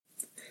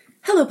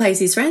Hello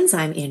Pisces friends,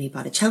 I'm Annie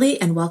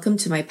Botticelli and welcome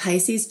to my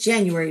Pisces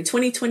January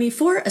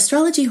 2024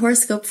 Astrology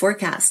Horoscope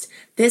Forecast.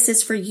 This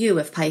is for you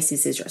if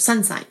Pisces is your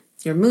sun sign,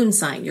 your moon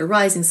sign, your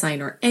rising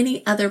sign, or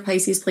any other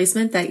Pisces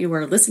placement that you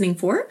are listening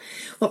for.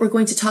 What we're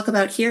going to talk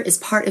about here is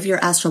part of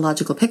your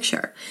astrological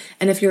picture.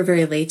 And if you're a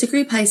very late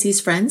degree Pisces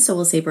friend, so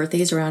we'll say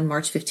birthdays around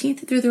March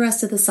 15th through the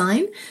rest of the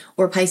sign,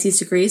 or Pisces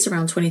degrees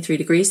around 23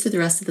 degrees through the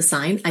rest of the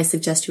sign, I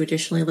suggest you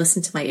additionally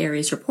listen to my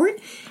Aries report,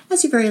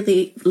 as your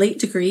very late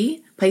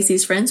degree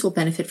Pisces friends will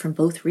benefit from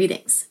both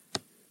readings.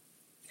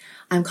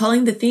 I'm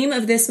calling the theme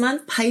of this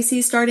month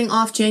Pisces starting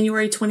off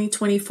January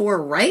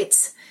 2024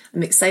 right.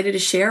 I'm excited to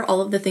share all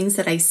of the things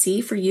that I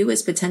see for you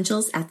as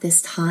potentials at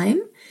this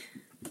time.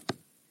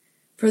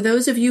 For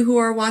those of you who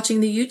are watching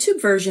the YouTube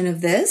version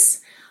of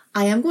this,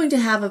 I am going to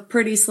have a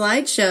pretty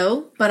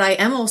slideshow, but I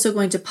am also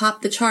going to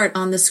pop the chart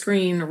on the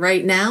screen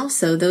right now.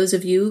 So those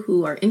of you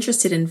who are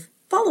interested in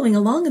following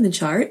along in the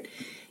chart,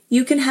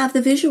 you can have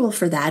the visual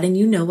for that and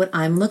you know what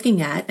I'm looking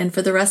at. And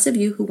for the rest of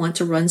you who want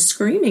to run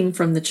screaming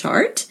from the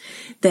chart,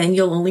 then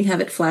you'll only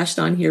have it flashed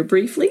on here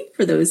briefly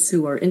for those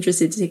who are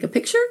interested to take a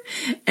picture.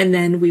 And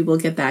then we will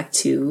get back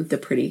to the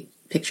pretty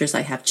pictures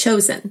I have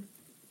chosen.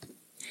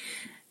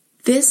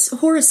 This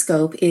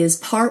horoscope is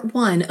part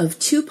one of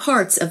two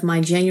parts of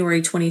my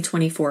January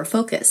 2024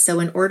 focus. So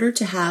in order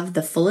to have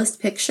the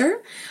fullest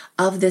picture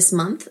of this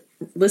month,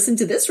 listen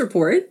to this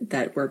report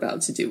that we're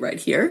about to do right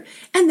here,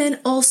 and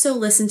then also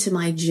listen to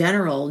my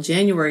general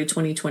January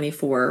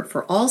 2024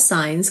 for all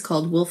signs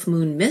called Wolf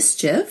Moon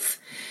Mischief.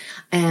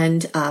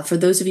 And for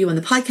those of you on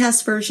the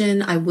podcast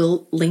version, I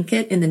will link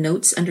it in the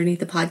notes underneath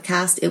the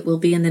podcast. It will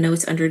be in the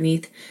notes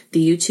underneath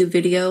the YouTube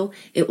video.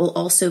 It will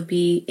also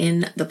be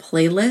in the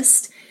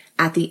playlist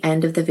at the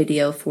end of the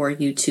video for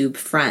YouTube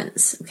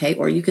friends. Okay.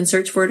 Or you can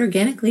search for it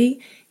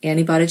organically,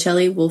 Annie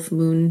Botticelli, Wolf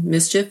Moon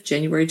Mischief,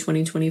 January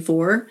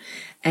 2024.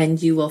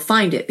 And you will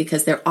find it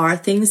because there are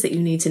things that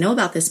you need to know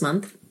about this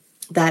month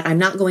that I'm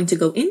not going to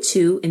go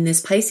into in this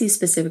Pisces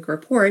specific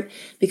report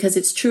because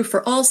it's true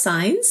for all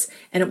signs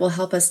and it will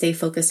help us stay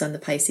focused on the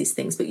Pisces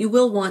things. But you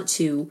will want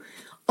to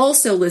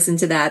also listen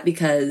to that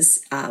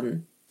because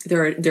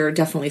there are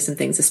definitely some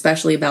things,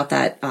 especially about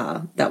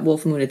that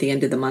wolf moon at the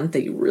end of the month,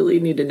 that you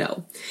really need to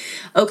know.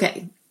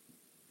 Okay,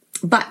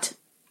 but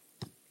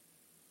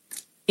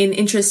in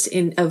interest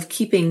of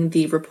keeping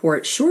the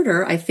report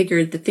shorter, I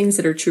figured the things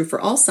that are true for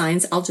all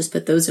signs, I'll just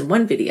put those in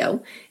one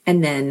video.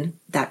 And then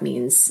that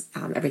means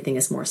everything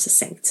is more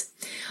succinct.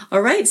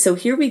 All right, so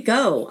here we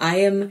go. I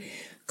am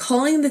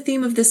calling the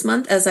theme of this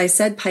month, as I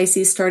said,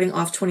 Pisces starting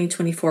off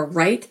 2024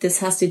 right. This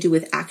has to do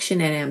with action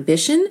and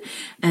ambition.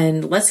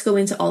 And let's go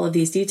into all of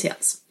these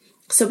details.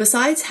 So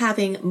besides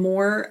having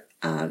more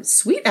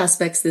sweet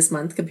aspects this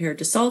month compared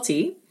to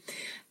salty,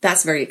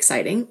 that's very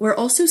exciting. We're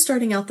also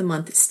starting out the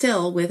month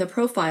still with a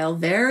profile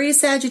very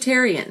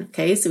Sagittarian.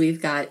 Okay, so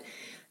we've got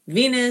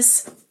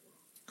Venus,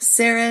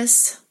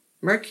 Ceres,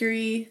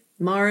 Mercury,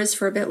 Mars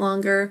for a bit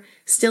longer,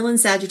 still in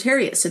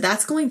Sagittarius. So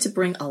that's going to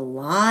bring a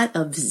lot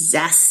of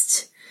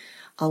zest,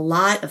 a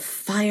lot of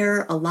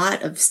fire, a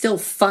lot of still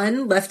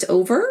fun left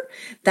over.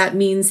 That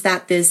means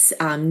that this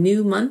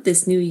new month,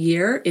 this new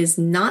year is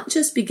not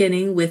just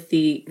beginning with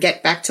the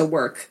get back to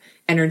work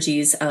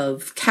energies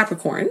of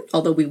Capricorn,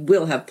 although we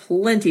will have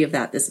plenty of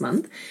that this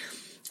month.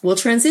 We'll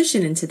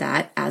transition into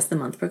that as the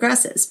month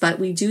progresses. But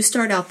we do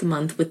start out the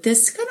month with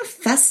this kind of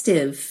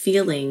festive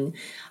feeling,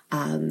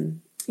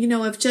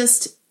 of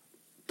just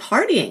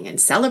partying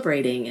and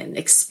celebrating and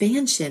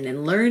expansion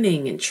and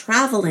learning and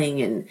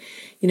traveling and,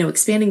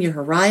 expanding your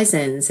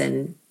horizons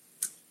and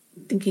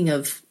thinking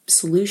of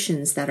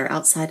solutions that are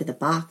outside of the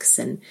box.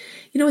 And,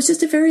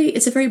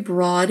 it's a very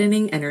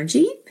broadening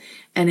energy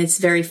and it's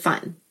very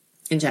fun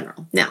in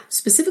general. Now,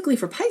 specifically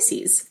for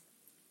Pisces,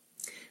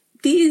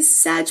 these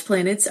Sag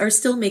planets are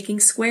still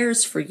making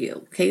squares for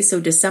you. Okay, so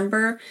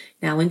December,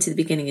 now into the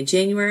beginning of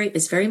January,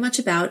 is very much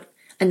about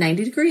a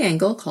 90-degree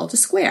angle called a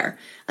square.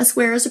 A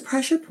square is a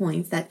pressure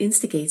point that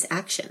instigates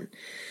action.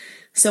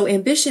 So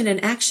ambition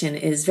and action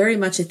is very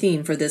much a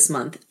theme for this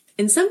month.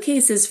 In some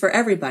cases for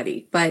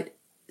everybody, but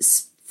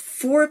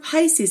for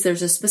Pisces,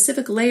 there's a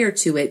specific layer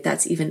to it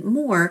that's even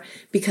more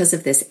because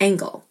of this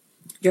angle.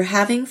 You're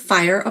having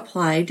fire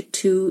applied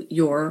to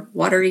your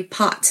watery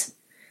pot.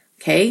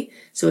 Okay.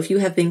 So if you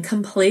have been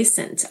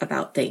complacent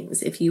about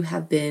things, if you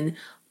have been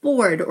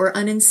bored or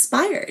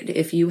uninspired,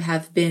 if you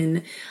have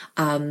been,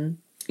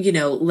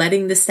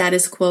 letting the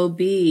status quo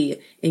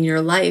be in your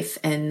life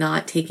and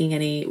not taking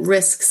any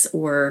risks,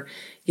 or,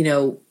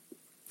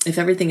 if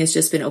everything has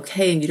just been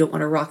okay and you don't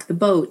want to rock the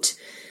boat,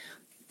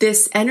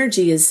 this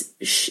energy is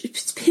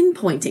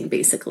pinpointing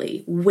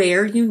basically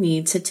where you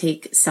need to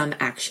take some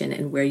action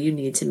and where you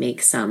need to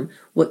make some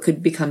what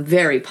could become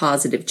very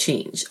positive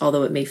change,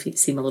 although it may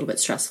seem a little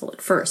bit stressful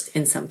at first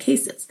in some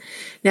cases.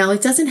 Now,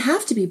 it doesn't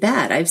have to be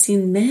bad. I've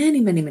seen many,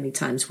 many, many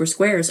times where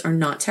squares are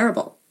not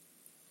terrible.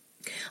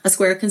 A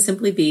square can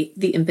simply be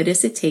the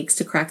impetus it takes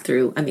to crack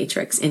through a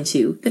matrix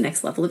into the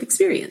next level of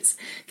experience.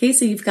 Okay,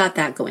 so you've got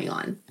that going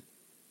on.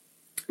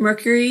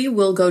 Mercury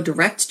will go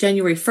direct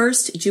January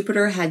 1st.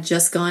 Jupiter had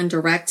just gone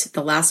direct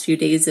the last few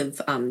days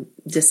of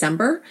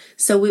December.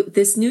 So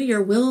this new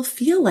year will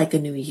feel like a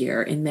new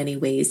year in many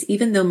ways,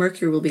 even though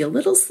Mercury will be a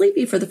little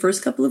sleepy for the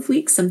first couple of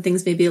weeks. Some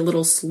things may be a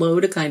little slow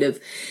to kind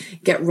of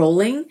get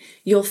rolling.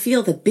 You'll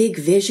feel the big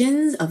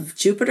visions of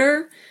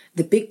Jupiter,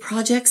 the big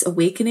projects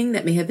awakening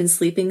that may have been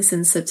sleeping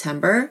since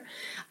September.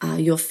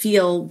 You'll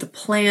feel the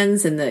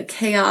plans and the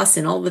chaos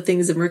and all the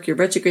things of Mercury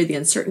retrograde, the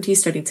uncertainty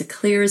starting to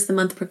clear as the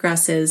month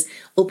progresses,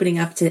 opening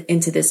up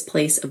into this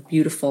place of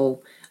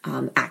beautiful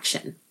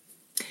action.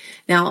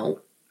 Now,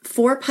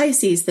 for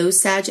Pisces,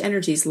 those Sag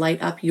energies light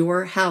up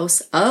your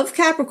house of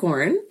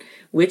Capricorn,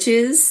 which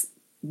is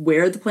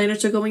where the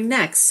planets are going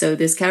next. So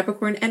this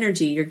Capricorn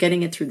energy, you're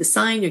getting it through the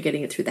sign, you're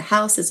getting it through the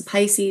house as a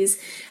Pisces,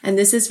 and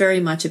this is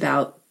very much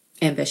about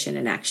ambition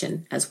and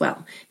action as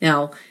well.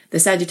 Now, the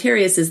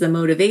Sagittarius is the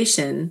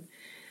motivation,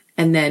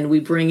 and then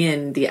we bring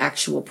in the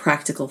actual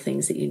practical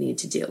things that you need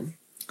to do.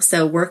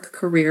 So work,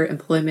 career,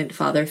 employment,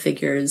 father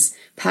figures,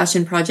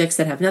 passion projects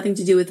that have nothing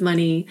to do with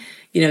money,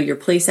 your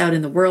place out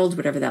in the world,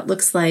 whatever that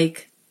looks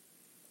like.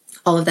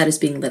 All of that is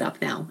being lit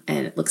up now,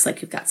 and it looks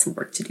like you've got some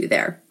work to do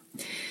there.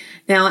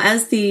 Now,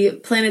 as the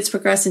planets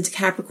progress into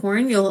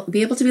Capricorn, you'll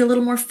be able to be a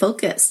little more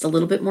focused, a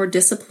little bit more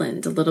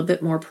disciplined, a little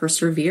bit more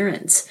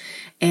perseverant.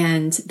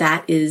 And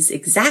that is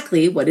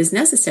exactly what is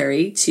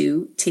necessary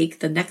to take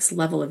the next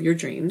level of your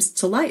dreams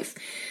to life.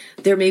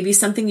 There may be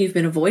something you've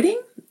been avoiding,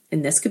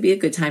 and this could be a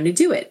good time to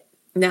do it.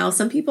 Now,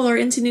 some people are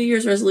into New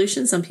Year's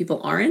resolutions, some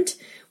people aren't.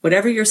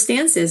 Whatever your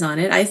stance is on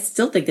it, I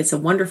still think it's a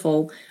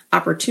wonderful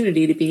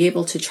opportunity to be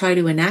able to try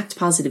to enact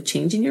positive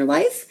change in your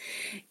life.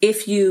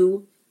 If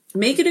you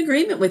make an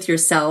agreement with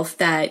yourself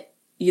that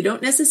you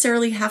don't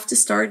necessarily have to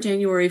start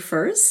January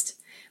 1st,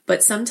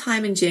 but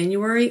sometime in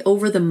January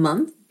over the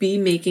month, be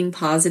making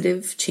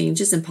positive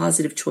changes and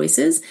positive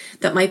choices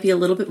that might be a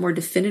little bit more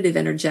definitive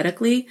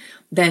energetically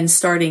than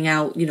starting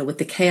out, with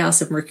the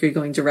chaos of Mercury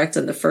going direct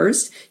on the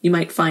 1st. You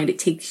might find it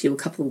takes you a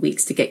couple of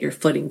weeks to get your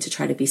footing to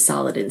try to be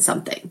solid in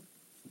something.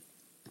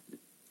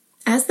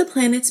 As the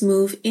planets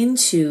move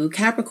into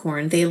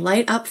Capricorn, they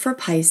light up for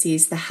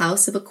Pisces the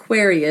house of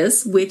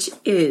Aquarius, which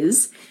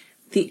is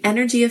the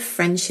energy of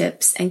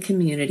friendships and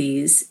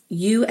communities,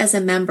 you as a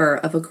member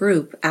of a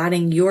group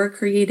adding your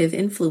creative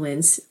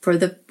influence for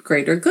the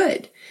greater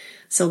good.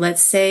 So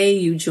let's say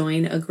you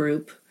join a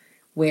group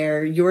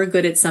where you're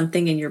good at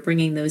something and you're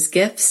bringing those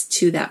gifts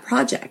to that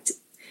project.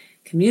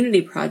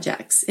 Community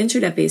projects,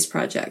 internet-based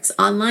projects,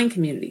 online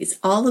communities,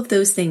 all of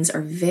those things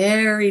are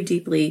very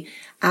deeply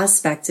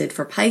aspected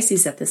for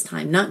Pisces at this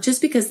time, not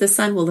just because the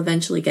sun will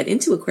eventually get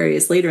into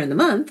Aquarius later in the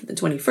month, the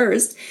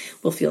 21st,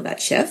 we'll feel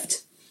that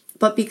shift,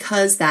 but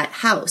because a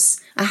house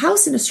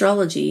in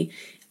astrology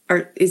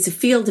is a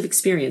field of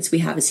experience we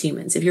have as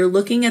humans. If you're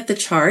looking at the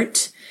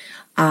chart,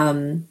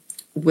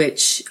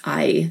 which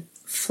I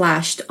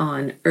flashed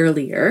on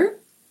earlier,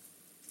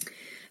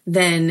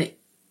 then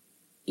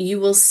you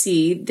will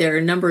see there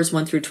are numbers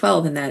 1 through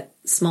 12 in that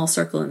small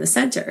circle in the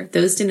center.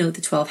 Those denote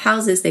the 12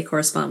 houses. They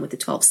correspond with the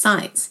 12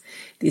 signs.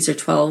 These are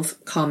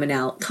 12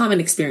 common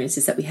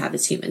experiences that we have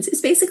as humans.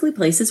 It's basically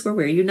places where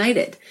we're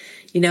united.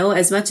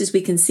 As much as we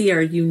can see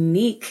our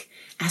unique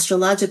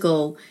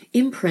astrological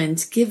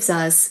imprint gives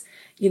us,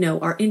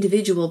 our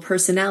individual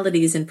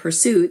personalities and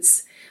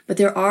pursuits, but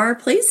there are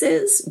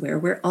places where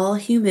we're all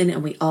human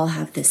and we all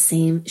have the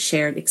same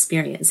shared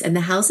experience. And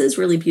the houses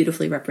really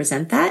beautifully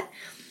represent that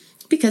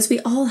because we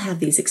all have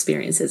these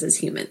experiences as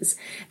humans.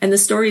 And the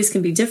stories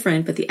can be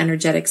different, but the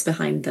energetics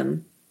behind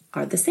them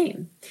are the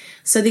same.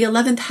 So the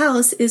 11th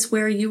house is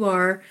where you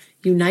are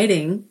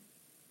uniting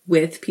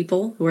with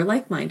people who are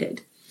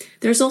like-minded.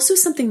 There's also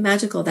something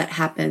magical that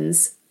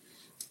happens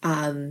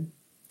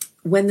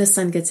when the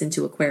sun gets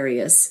into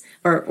Aquarius,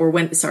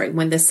 when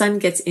the sun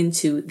gets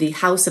into the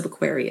house of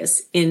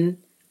Aquarius in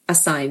a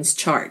sign's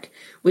chart,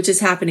 which is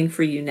happening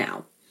for you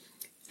now.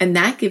 And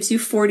that gives you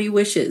 40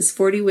 wishes.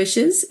 40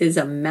 wishes is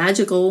a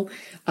magical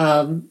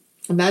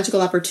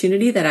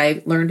opportunity that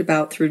I learned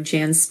about through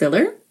Jan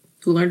Spiller,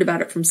 who learned about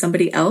it from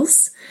somebody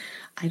else.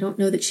 I don't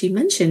know that she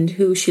mentioned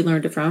who she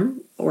learned it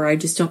from, or I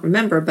just don't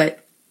remember,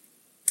 but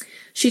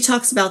she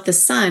talks about the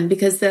sun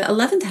because the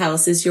 11th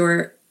house is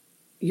your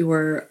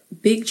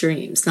big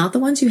dreams, not the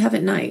ones you have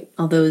at night,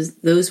 although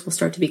those will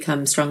start to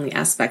become strongly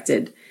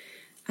aspected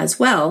as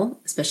well,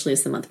 especially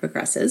as the month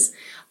progresses.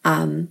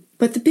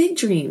 But the big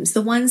dreams,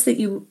 the ones that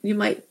you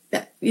might,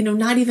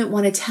 not even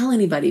want to tell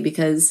anybody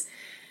because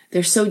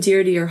they're so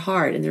dear to your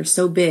heart and they're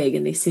so big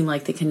and they seem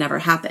like they can never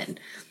happen.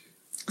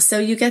 So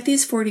you get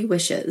these 40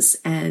 wishes,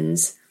 and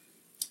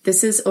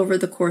this is over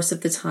the course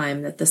of the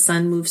time that the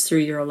sun moves through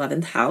your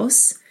 11th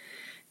house.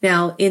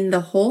 Now, in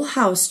the whole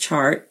house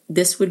chart,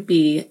 this would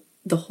be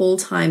the whole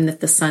time that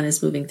the sun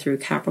is moving through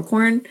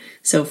Capricorn.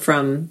 So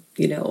from,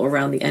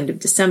 around the end of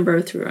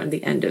December through around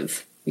the end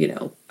of,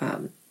 we'll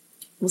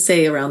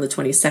say around the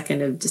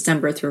 22nd of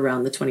December through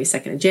around the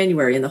 22nd of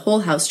January. In the whole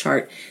house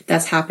chart,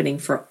 that's happening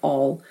for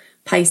all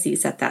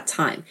Pisces at that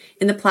time.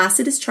 In the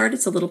Placidus chart,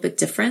 it's a little bit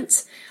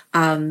different.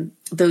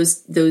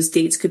 Those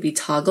dates could be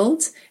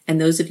toggled, and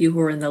those of you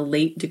who are in the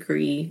late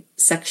degree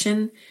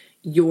section,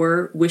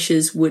 your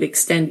wishes would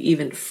extend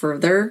even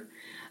further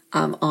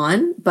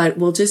on, but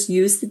we'll just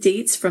use the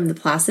dates from the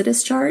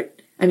Placidus chart.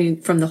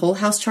 From the whole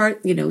house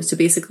chart, so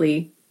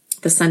basically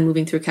the sun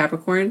moving through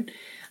Capricorn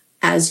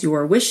as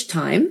your wish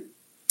time,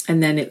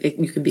 and then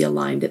you can be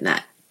aligned in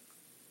that.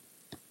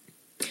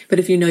 But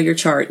if you know your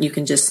chart, you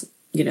can just,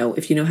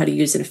 if you know how to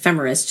use an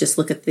ephemeris, just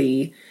look at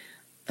the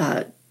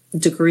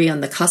degree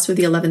on the cusp of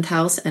the 11th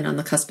house and on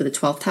the cusp of the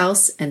 12th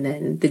house, and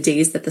then the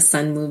days that the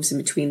sun moves in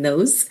between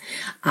those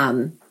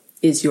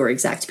is your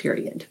exact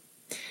period.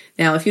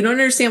 Now, if you don't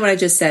understand what I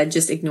just said,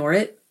 just ignore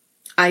it.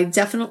 I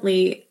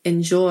definitely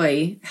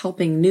enjoy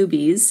helping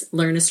newbies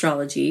learn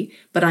astrology,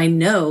 but I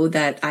know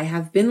that I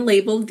have been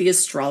labeled the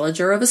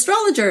astrologer of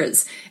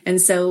astrologers.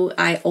 And so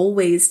I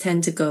always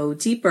tend to go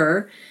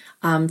deeper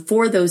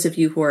for those of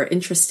you who are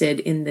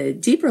interested in the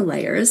deeper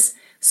layers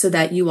so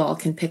that you all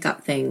can pick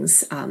up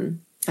things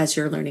as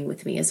you're learning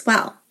with me as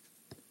well.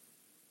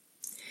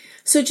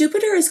 So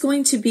Jupiter is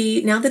going to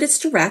be, now that it's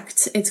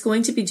direct, it's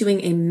going to be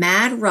doing a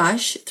mad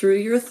rush through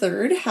your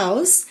third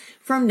house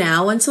from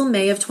now until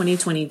May of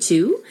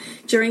 2022.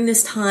 During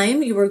this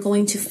time, you are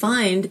going to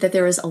find that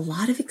there is a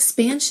lot of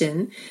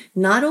expansion,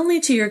 not only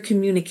to your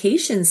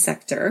communication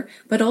sector,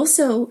 but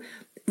also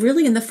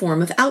really in the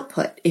form of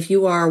output. If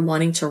you are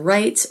wanting to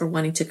write or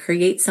wanting to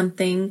create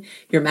something,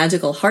 your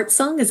magical heart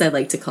song, as I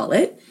like to call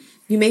it,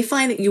 you may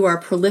find that you are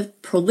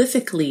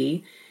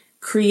prolifically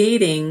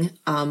creating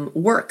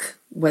work,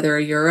 whether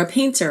you're a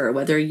painter,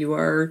 whether you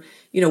are,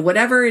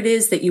 whatever it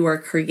is that you are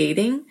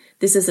creating.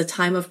 This is a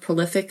time of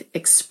prolific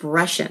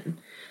expression,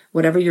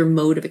 whatever your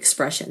mode of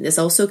expression. This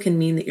also can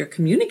mean that you're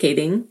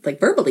communicating, like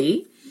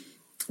verbally,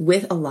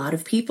 with a lot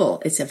of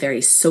people. It's a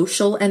very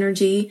social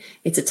energy.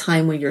 It's a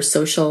time when your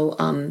social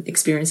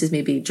experiences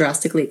may be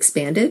drastically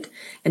expanded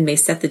and may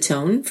set the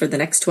tone for the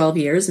next 12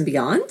 years and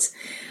beyond,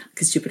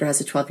 because Jupiter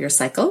has a 12-year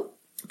cycle.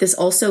 This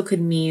also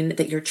could mean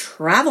that you're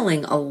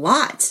traveling a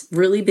lot,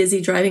 really busy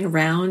driving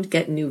around,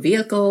 get a new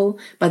vehicle.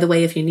 By the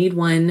way, if you need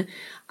one,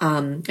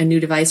 a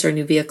new device or a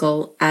new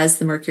vehicle, as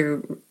the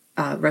Mercury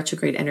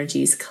retrograde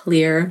energies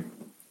clear,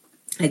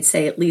 I'd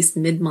say at least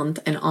mid-month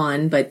and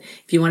on. But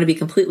if you want to be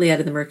completely out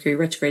of the Mercury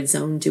retrograde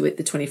zone, do it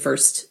the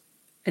 21st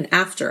and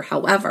after.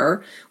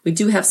 However, we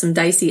do have some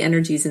dicey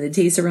energies in the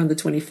days around the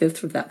 25th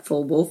for that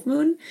full wolf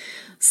moon.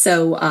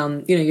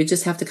 So, you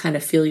just have to kind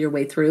of feel your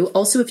way through.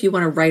 Also, if you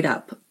want to write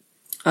up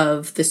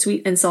of the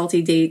sweet and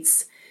salty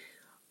dates,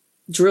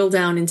 drill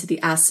down into the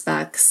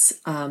aspects,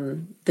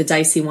 the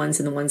dicey ones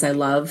and the ones I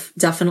love,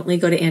 definitely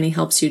go to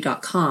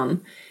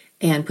anniehelpsyou.com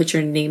and put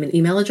your name and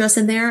email address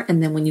in there.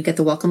 And then when you get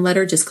the welcome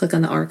letter, just click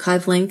on the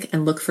archive link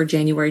and look for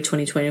January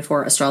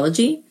 2024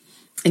 astrology.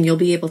 And you'll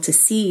be able to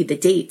see the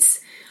dates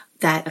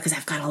because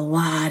I've got a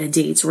lot of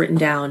dates written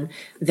down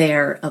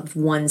there of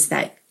ones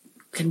that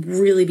can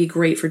really be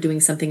great for doing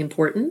something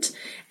important,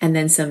 and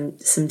then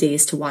some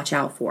days to watch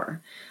out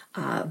for.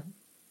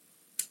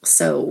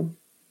 So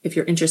if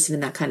you're interested in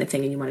that kind of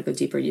thing and you want to go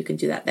deeper, you can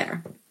do that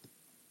there.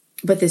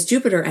 But this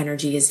Jupiter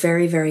energy is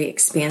very, very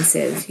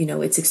expansive.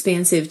 It's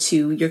expansive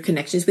to your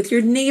connections with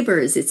your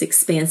neighbors. It's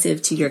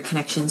expansive to your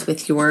connections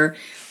with your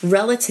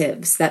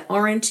relatives that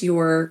aren't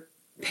your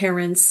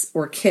parents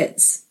or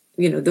kids.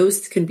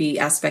 Those can be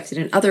aspected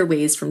in other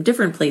ways from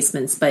different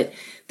placements. But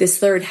this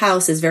third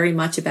house is very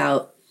much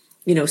about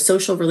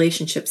social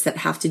relationships that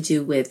have to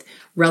do with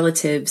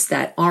relatives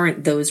that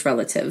aren't those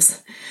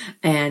relatives,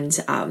 and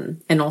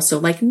also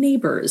like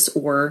neighbors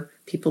or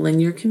people in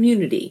your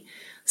community.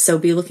 So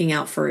be looking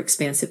out for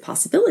expansive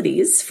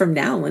possibilities from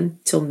now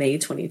until May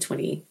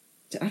 2020.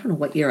 I don't know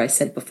what year I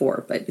said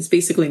before, but it's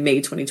basically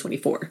May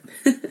 2024.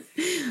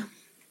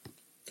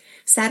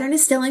 Saturn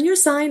is still in your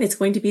sign. It's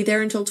going to be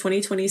there until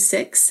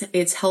 2026.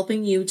 It's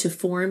helping you to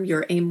form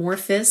your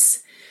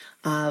amorphous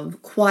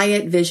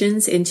quiet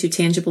visions into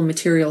tangible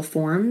material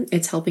form.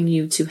 It's helping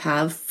you to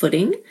have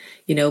footing.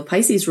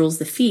 Pisces rules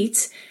the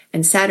feet,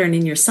 and Saturn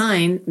in your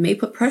sign may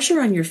put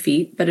pressure on your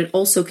feet, but it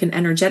also can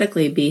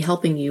energetically be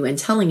helping you and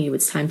telling you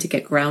it's time to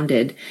get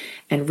grounded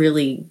and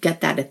really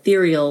get that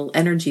ethereal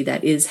energy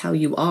that is how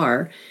you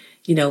are,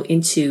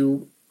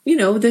 into,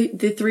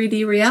 the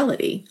 3D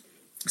reality.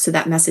 So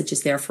that message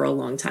is there for a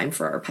long time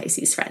for our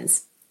Pisces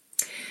friends.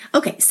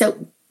 Okay,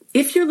 so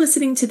if you're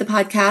listening to the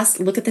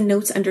podcast, look at the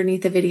notes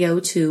underneath the video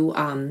to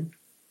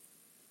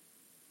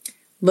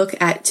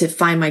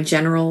find my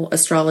general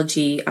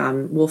astrology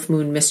Wolf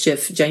Moon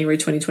Mischief January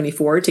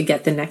 2024 to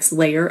get the next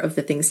layer of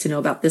the things to know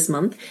about this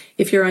month.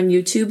 If you're on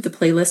YouTube, the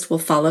playlist will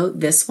follow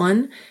this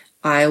one.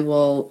 I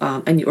will,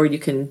 or you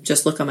can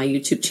just look on my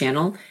YouTube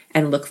channel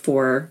and look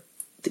for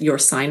your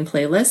sign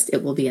playlist.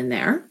 It will be in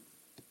there.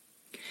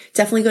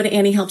 Definitely go to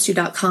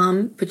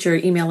anniehelpsyou.com, put your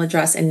email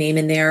address and name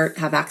in there,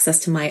 have access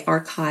to my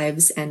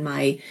archives and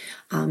my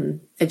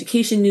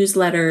education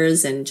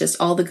newsletters and just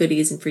all the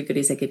goodies and free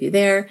goodies I give you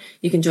there.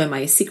 You can join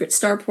my secret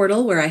star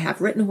portal where I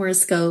have written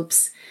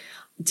horoscopes,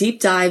 deep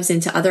dives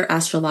into other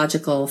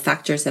astrological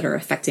factors that are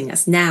affecting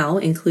us now,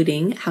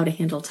 including how to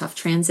handle tough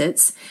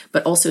transits,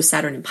 but also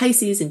Saturn in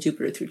Pisces and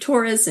Jupiter through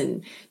Taurus,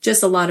 and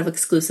just a lot of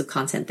exclusive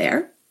content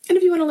there. And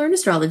if you want to learn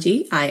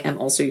astrology, I am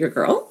also your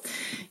girl.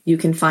 You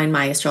can find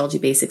my Astrology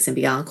Basics and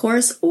Beyond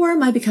course or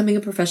my Becoming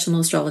a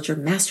Professional Astrologer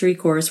Mastery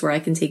course, where I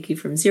can take you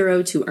from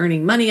zero to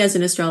earning money as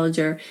an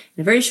astrologer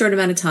in a very short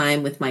amount of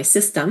time with my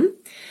system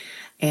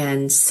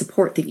and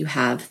support that you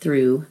have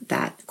through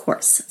that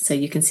course. So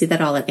you can see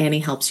that all at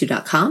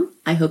anniehelpsyou.com.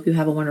 I hope you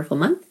have a wonderful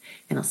month,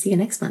 and I'll see you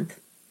next month.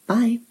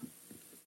 Bye.